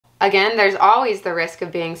Again, there's always the risk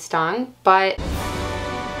of being stung, but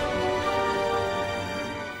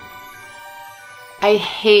I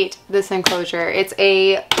hate this enclosure. It's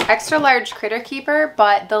a extra large critter keeper,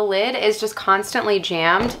 but the lid is just constantly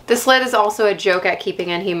jammed. This lid is also a joke at keeping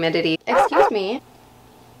in humidity. Excuse me.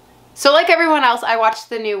 So like everyone else, I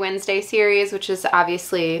watched the new Wednesday series, which is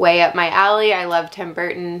obviously way up my alley. I love Tim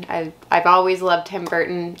Burton. I've always loved Tim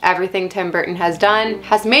Burton. Everything Tim Burton has done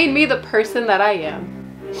has made me the person that I am.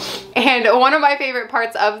 And one of my favorite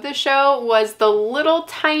parts of the show was the little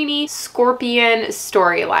tiny scorpion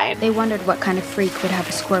storyline. They wondered what kind of freak would have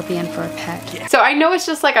a scorpion for a pet. So I know it's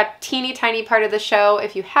just like a teeny tiny part of the show.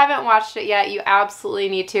 If you haven't watched it yet, you absolutely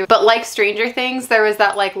need to. But like Stranger Things, there was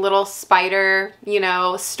that like little spider, you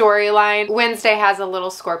know, storyline. Wednesday has a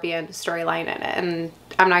little scorpion storyline in it. And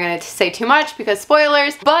I'm not going to say too much because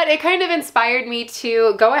spoilers, but it kind of inspired me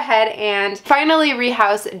to go ahead and finally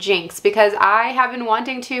rehouse Jinx, because I have been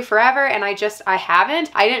wanting to forever and I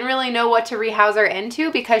haven't. I didn't really know what to rehouse her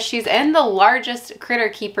into because she's in the largest critter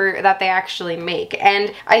keeper that they actually make,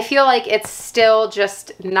 and I feel like it's still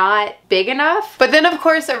just not big enough. But then of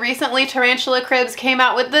course recently Tarantula Cribs came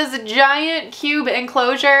out with this giant cube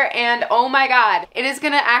enclosure, and oh my god, it is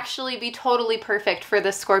gonna actually be totally perfect for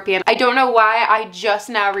this scorpion. I don't know why I just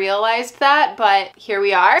now realized that, but here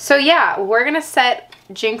we are. So yeah, we're gonna set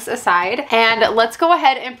Jinx aside and let's go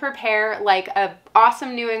ahead and prepare like a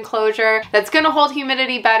awesome new enclosure that's gonna hold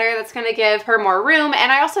humidity better, that's gonna give her more room.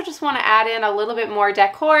 And I also just want to add in a little bit more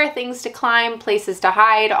decor, things to climb, places to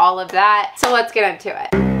hide, all of that. So let's get into it.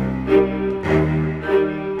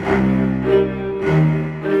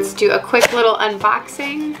 Let's do a quick little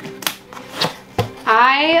unboxing.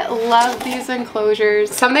 I love these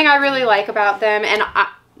enclosures. Something I really like about them, and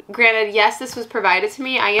granted, yes, this was provided to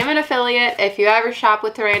me. I am an affiliate. If you ever shop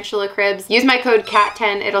with Tarantula Cribs, use my code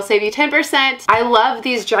CAT10. It'll save you 10%. I love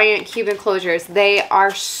these giant cube enclosures. They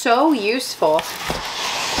are so useful.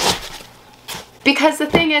 Because the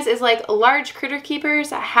thing is like large critter keepers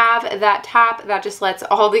have that top that just lets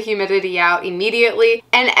all the humidity out immediately.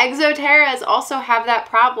 And Exoterras also have that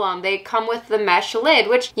problem. They come with the mesh lid,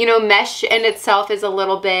 which, you know, mesh in itself is a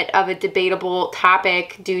little bit of a debatable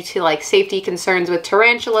topic due to like safety concerns with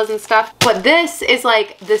tarantulas and stuff. But this is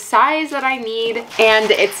like the size that I need, and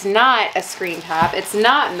it's not a screen top. It's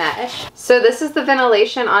not mesh. So this is the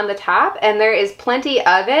ventilation on the top, and there is plenty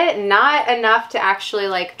of it, not enough to actually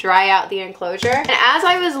like dry out the enclosure. And as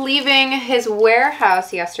I was leaving his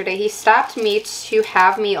warehouse yesterday, he stopped me to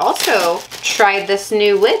have me also try this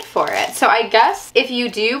new lid for it. So I guess if you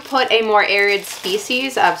do put a more arid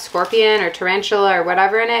species of scorpion or tarantula or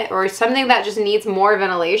whatever in it, or something that just needs more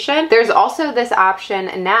ventilation, there's also this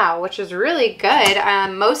option now, which is really good.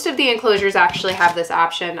 Most of the enclosures actually have this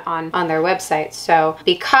option on their website. So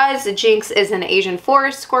because Jinx is an Asian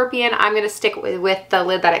Forest Scorpion, I'm going to stick with the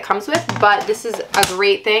lid that it comes with, but this is a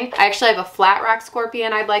great thing. I actually have a flat rock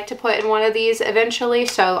scorpion I'd like to put in one of these eventually,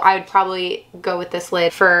 so I would probably go with this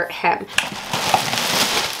lid for him.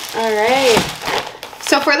 All right,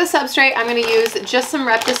 so for the substrate, I'm going to use just some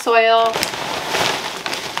Reptisoil.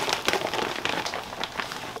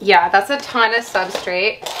 Yeah, that's a ton of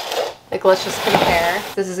substrate. Like, let's just compare.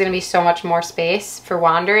 This is gonna be so much more space for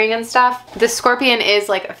wandering and stuff. The scorpion is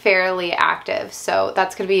like fairly active, so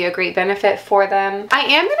that's gonna be a great benefit for them. I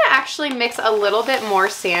am gonna actually mix a little bit more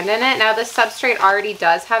sand in it. Now, this substrate already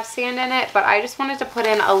does have sand in it, but I just wanted to put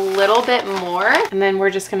in a little bit more, and then we're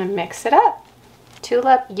just gonna mix it up.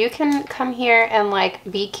 Tulip, you can come here and like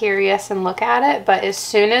be curious and look at it, but as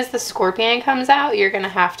soon as the scorpion comes out, you're gonna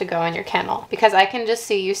have to go in your kennel because I can just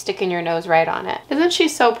see you sticking your nose right on it. Isn't she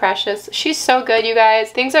so precious? She's so good, you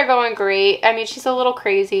guys. Things are going great. I mean, she's a little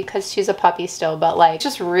crazy because she's a puppy still, but like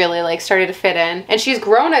just really like started to fit in, and she's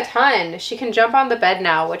grown a ton. She can jump on the bed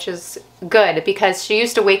now, which is good because she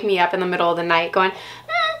used to wake me up in the middle of the night going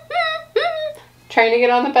trying to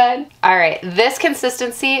get on the bed. All right, this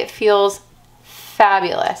consistency feels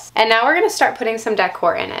fabulous. And now we're gonna start putting some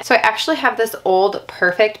decor in it. So I actually have this old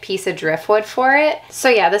perfect piece of driftwood for it. So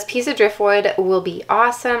yeah, this piece of driftwood will be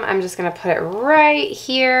awesome. I'm just gonna put it right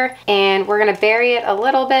here, and we're gonna bury it a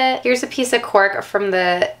little bit. Here's a piece of cork from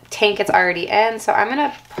the tank it's already in, so I'm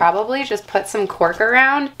gonna probably just put some cork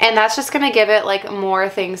around, and that's just gonna give it like more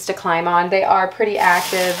things to climb on. They are pretty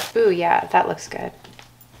active. Ooh, yeah, that looks good.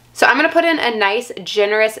 So I'm gonna put in a nice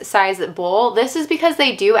generous sized bowl. This is because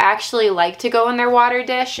they do actually like to go in their water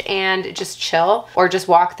dish and just chill or just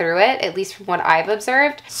walk through it, at least from what I've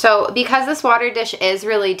observed. So because this water dish is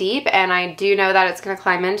really deep and I do know that it's gonna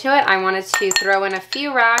climb into it, I wanted to throw in a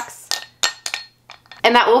few rocks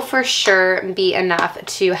And that will for sure be enough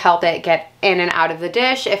to help it get in and out of the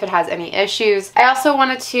dish if it has any issues. I also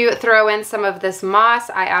wanted to throw in some of this moss.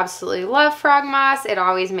 I absolutely love frog moss. It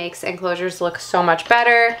always makes enclosures look so much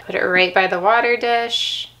better. Put it right by the water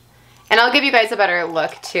dish. And I'll give you guys a better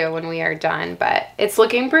look too when we are done, but it's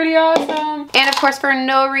looking pretty awesome. And of course, for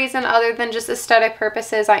no reason other than just aesthetic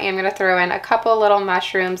purposes, I am gonna throw in a couple little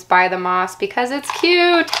mushrooms by the moss because it's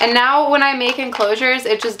cute. And now when I make enclosures,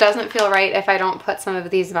 it just doesn't feel right if I don't put some of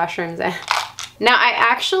these mushrooms in. Now I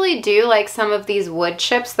actually do like some of these wood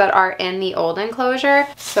chips that are in the old enclosure.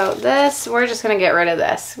 So this, we're just gonna get rid of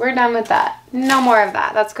this. We're done with that. No more of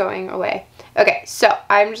that, that's going away. Okay, so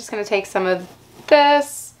I'm just gonna take some of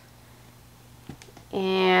this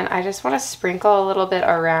and I just wanna sprinkle a little bit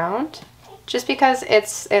around just because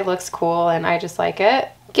it looks cool and I just like it.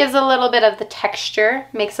 Gives a little bit of the texture,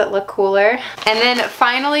 makes it look cooler. And then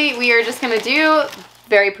finally, we are just gonna do,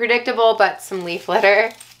 very predictable, but some leaf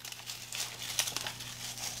litter.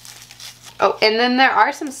 Oh, and then there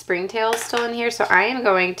are some springtails still in here, so I am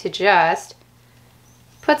going to just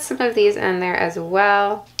put some of these in there as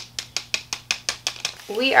well.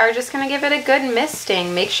 We are just gonna give it a good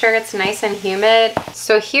misting. Make sure it's nice and humid.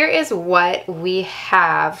 So here is what we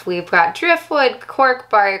have. We've got driftwood, cork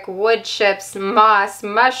bark, wood chips, moss,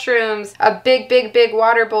 mushrooms, a big, big, big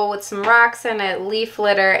water bowl with some rocks in it, leaf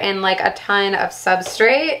litter, and like a ton of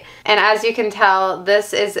substrate. And as you can tell,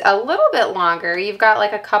 this is a little bit longer. You've got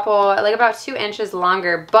like a couple, like about 2 inches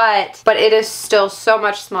longer, but it is still so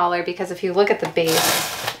much smaller because if you look at the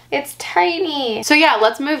base, it's tiny. So yeah,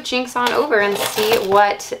 let's move Jinx on over and see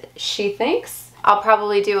what she thinks. I'll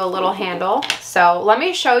probably do a little handle. So let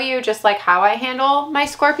me show you just like how I handle my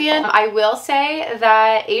scorpion. I will say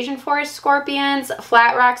that Asian Forest Scorpions,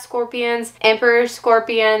 Flat Rock Scorpions, Emperor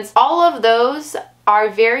Scorpions, all of those are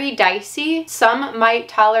very dicey. Some might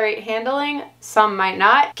tolerate handling, some might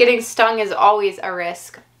not. Getting stung is always a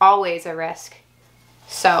risk, always a risk.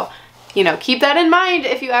 So, you know, keep that in mind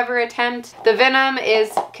if you ever attempt. The venom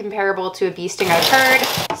is comparable to a bee sting, I've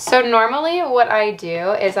heard. So normally what I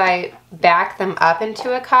do is I back them up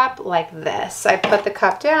into a cup like this. I put the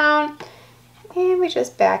cup down and we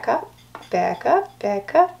just back up, back up,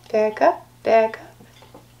 back up, back up, back up.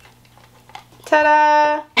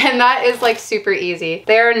 Ta-da! And that is like super easy.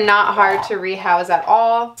 They're not hard to rehouse at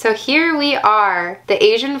all. So here we are, the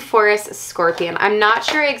Asian Forest Scorpion. I'm not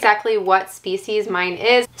sure exactly what species mine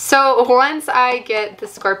is. So once I get the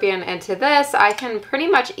scorpion into this, I can pretty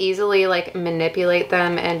much easily like manipulate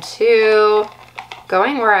them into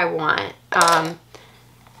going where I want.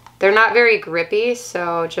 They're not very grippy,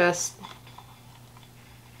 so just...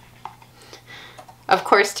 Of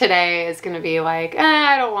course, today is going to be like,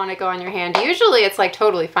 I don't want to go on your hand. Usually it's like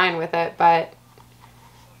totally fine with it, but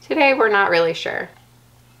today we're not really sure.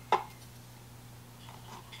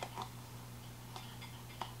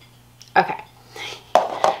 Okay.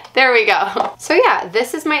 There we go. So yeah,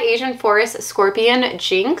 this is my Asian Forest Scorpion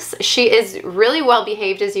Jinx. She is really well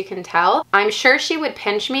behaved, as you can tell. I'm sure she would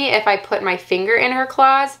pinch me if I put my finger in her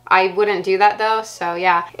claws. I wouldn't do that though, so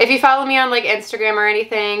yeah. If you follow me on like Instagram or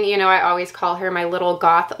anything, you know I always call her my little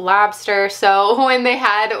goth lobster. So when they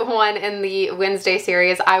had one in the Wednesday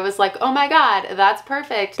series, I was like, oh my god, that's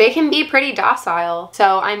perfect. They can be pretty docile.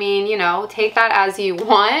 So I mean, you know, take that as you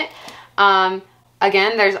want.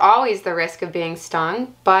 Again, there's always the risk of being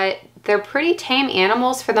stung, but they're pretty tame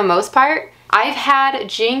animals for the most part. I've had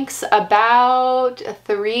Jinx about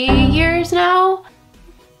 3 years now.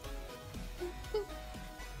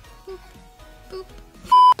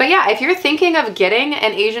 But yeah, if you're thinking of getting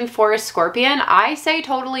an Asian Forest Scorpion, I say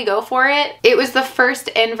totally go for it. It was the first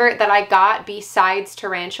invert that I got besides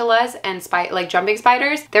tarantulas and like jumping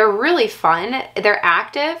spiders. They're really fun. They're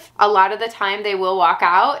active. A lot of the time they will walk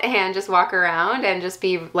out and just walk around and just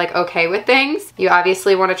be like okay with things. You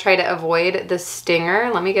obviously want to try to avoid the stinger.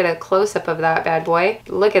 Let me get a close-up of that bad boy.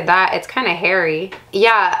 Look at that. It's kind of hairy.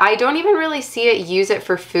 Yeah, I don't even really see it use it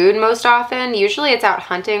for food most often. Usually it's out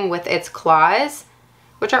hunting with its claws,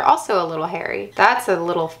 which are also a little hairy. That's a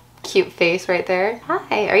little cute face right there.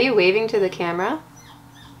 Hi, are you waving to the camera?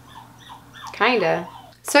 Kinda.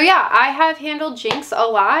 So yeah, I have handled Jinx a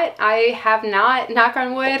lot. I have not, knock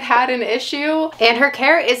on wood, had an issue. And her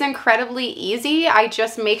care is incredibly easy. I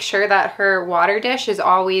just make sure that her water dish is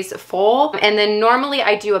always full. And then normally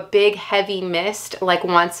I do a big heavy mist like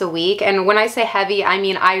once a week. And when I say heavy, I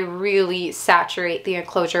mean I really saturate the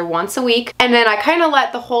enclosure once a week. And then I kind of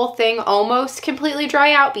let the whole thing almost completely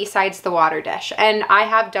dry out besides the water dish. And I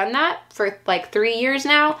have done that for like 3 years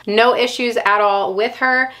now. No issues at all with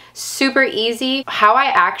her. Super easy. How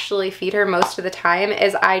I actually feed her most of the time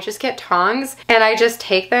is I just get tongs and I just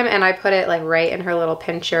take them and I put it like right in her little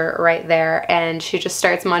pincher right there, and she just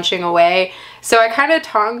starts munching away. So I kind of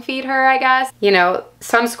tongue feed her, I guess. You know,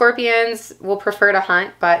 some scorpions will prefer to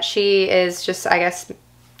hunt, but she is just, I guess,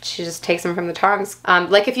 she just takes them from the tongs.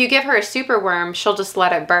 Like if you give her a super worm, she'll just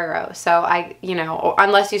let it burrow. So you know,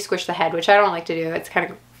 unless you squish the head, which I don't like to do, it's kind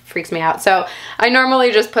of freaks me out. So I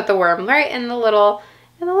normally just put the worm right in the little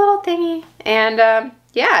thingy. And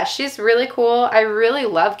yeah, she's really cool. I really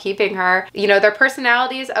love keeping her. You know, their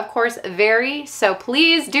personalities, of course, vary. So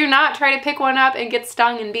please do not try to pick one up and get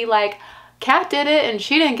stung and be like, Kat did it and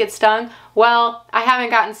she didn't get stung. Well, I haven't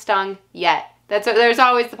gotten stung yet. There's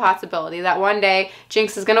always the possibility that one day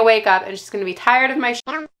Jinx is gonna wake up and she's gonna be tired of my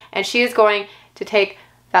shit, and she is going to take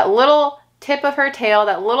that little tip of her tail,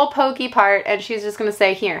 that little pokey part, and she's just gonna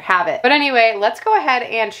say, here, have it. But anyway, let's go ahead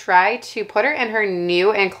and try to put her in her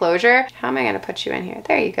new enclosure. How am I gonna put you in here?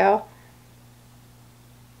 There you go.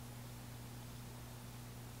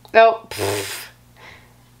 Oh, pfft.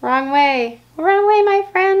 Wrong way, my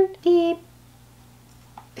friend. Beep.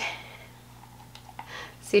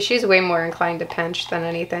 See, she's way more inclined to pinch than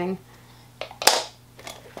anything.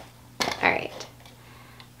 All right.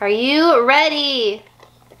 Are you ready?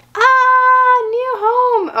 Ah, new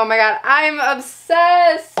home. Oh my God, I'm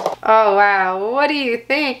obsessed. Oh wow, what do you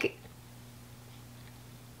think?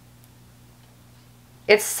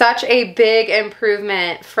 It's such a big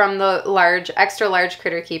improvement from the extra large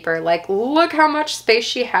critter keeper. Like, look how much space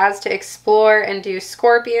she has to explore and do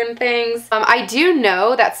scorpion things. I do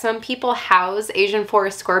know that some people house Asian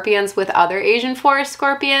Forest Scorpions with other Asian Forest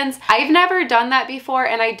Scorpions. I've never done that before,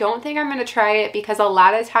 and I don't think I'm gonna try it because a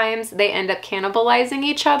lot of times they end up cannibalizing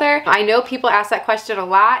each other. I know people ask that question a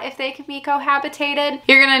lot if they can be cohabitated.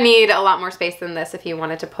 You're gonna need a lot more space than this if you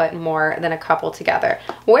wanted to put more than a couple together.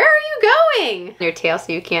 Where are you going? Your tail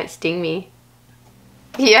so you can't sting me.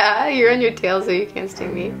 Yeah, you're on your tail so you can't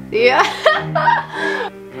sting me. Yeah.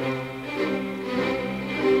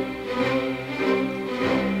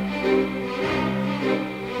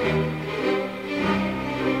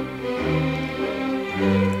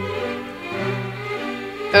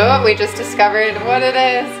 Oh, we just discovered what it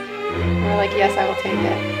is. We're like, yes, I will take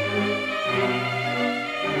it.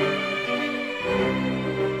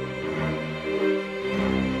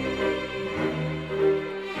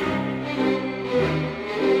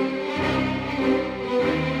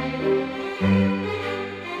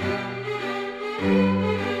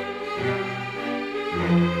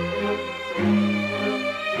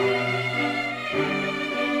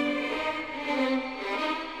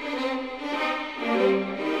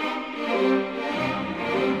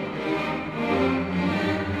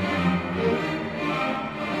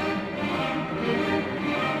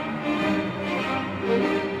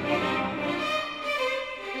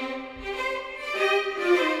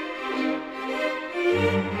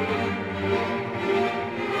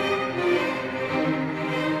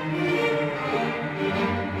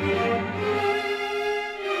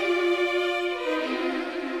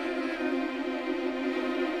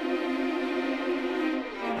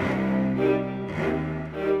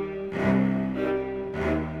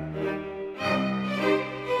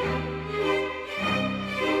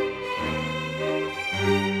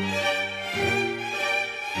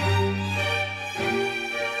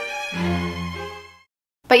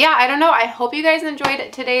 But yeah, I don't know. I hope you guys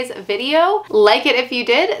enjoyed today's video. Like it if you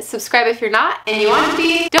did, subscribe if you're not, and you want to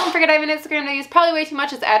be. Don't forget I have an Instagram that I use probably way too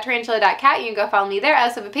much. It's @Tarantula.Kat. You can go follow me there. I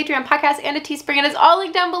also have a Patreon podcast and a Teespring. It is all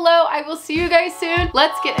linked down below. I will see you guys soon.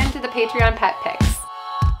 Let's get into the Patreon pet pics.